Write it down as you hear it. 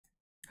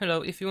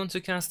Hello, if you want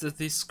to cast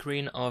the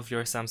screen of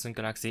your Samsung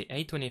Galaxy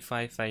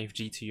A25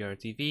 5G to your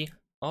TV,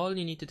 all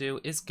you need to do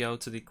is go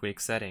to the quick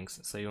settings.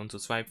 So you want to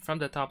swipe from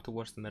the top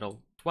towards the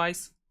middle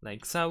twice,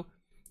 like so.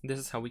 This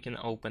is how we can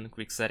open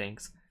quick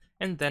settings.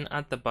 And then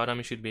at the bottom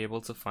you should be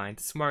able to find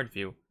Smart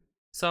View.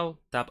 So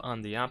tap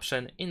on the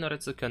option in order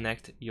to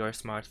connect your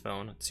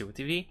smartphone to a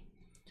TV.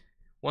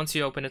 Once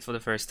you open it for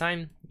the first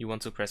time, you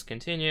want to press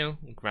continue,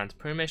 grant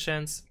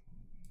permissions,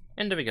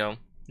 and there we go.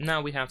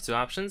 Now we have two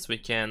options. We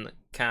can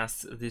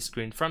cast the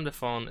screen from the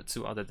phone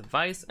to other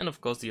device, and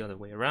of course the other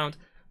way around.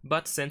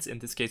 But since in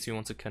this case we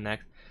want to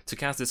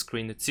cast the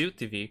screen to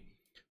TV,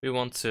 we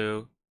want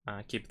to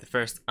keep the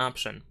first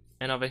option.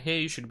 And over here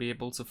you should be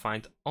able to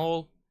find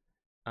all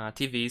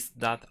TVs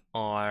that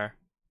are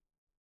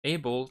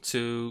able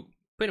to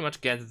pretty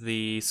much get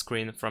the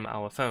screen from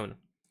our phone.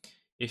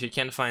 If you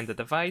can't find the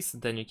device,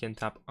 then you can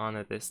tap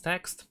on this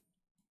text,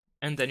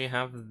 and then you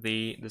have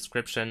the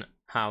description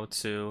how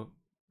to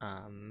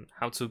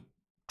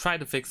try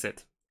to fix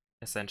it,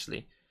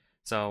 essentially.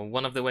 So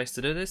one of the ways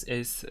to do this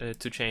is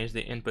to change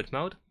the input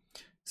mode.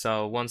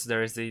 So once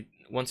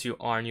you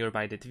are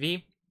nearby the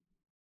TV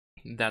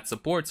that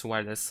supports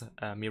wireless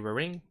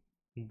mirroring,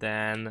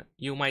 then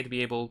you might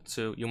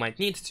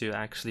need to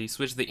actually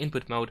switch the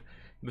input mode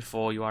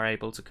before you are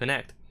able to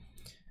connect.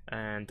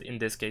 And in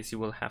this case, you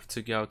will have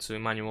to go to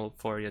manual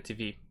for your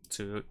TV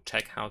to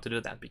check how to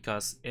do that,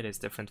 because it is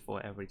different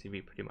for every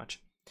TV pretty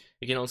much.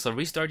 You can also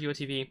restart your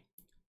TV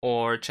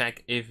or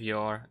check if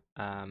your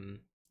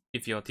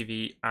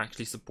TV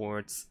actually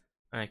supports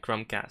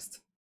Chromecast.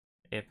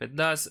 If it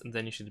does,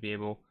 then you should be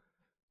able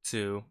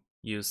to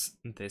use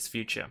this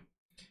feature.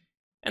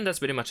 And that's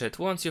pretty much it.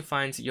 Once you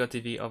find your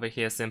TV over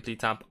here, simply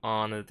tap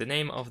on the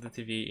name of the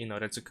TV in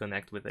order to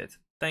connect with it.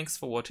 Thanks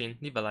for watching,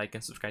 leave a like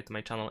and subscribe to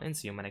my channel, and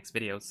see you in my next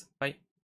videos. Bye!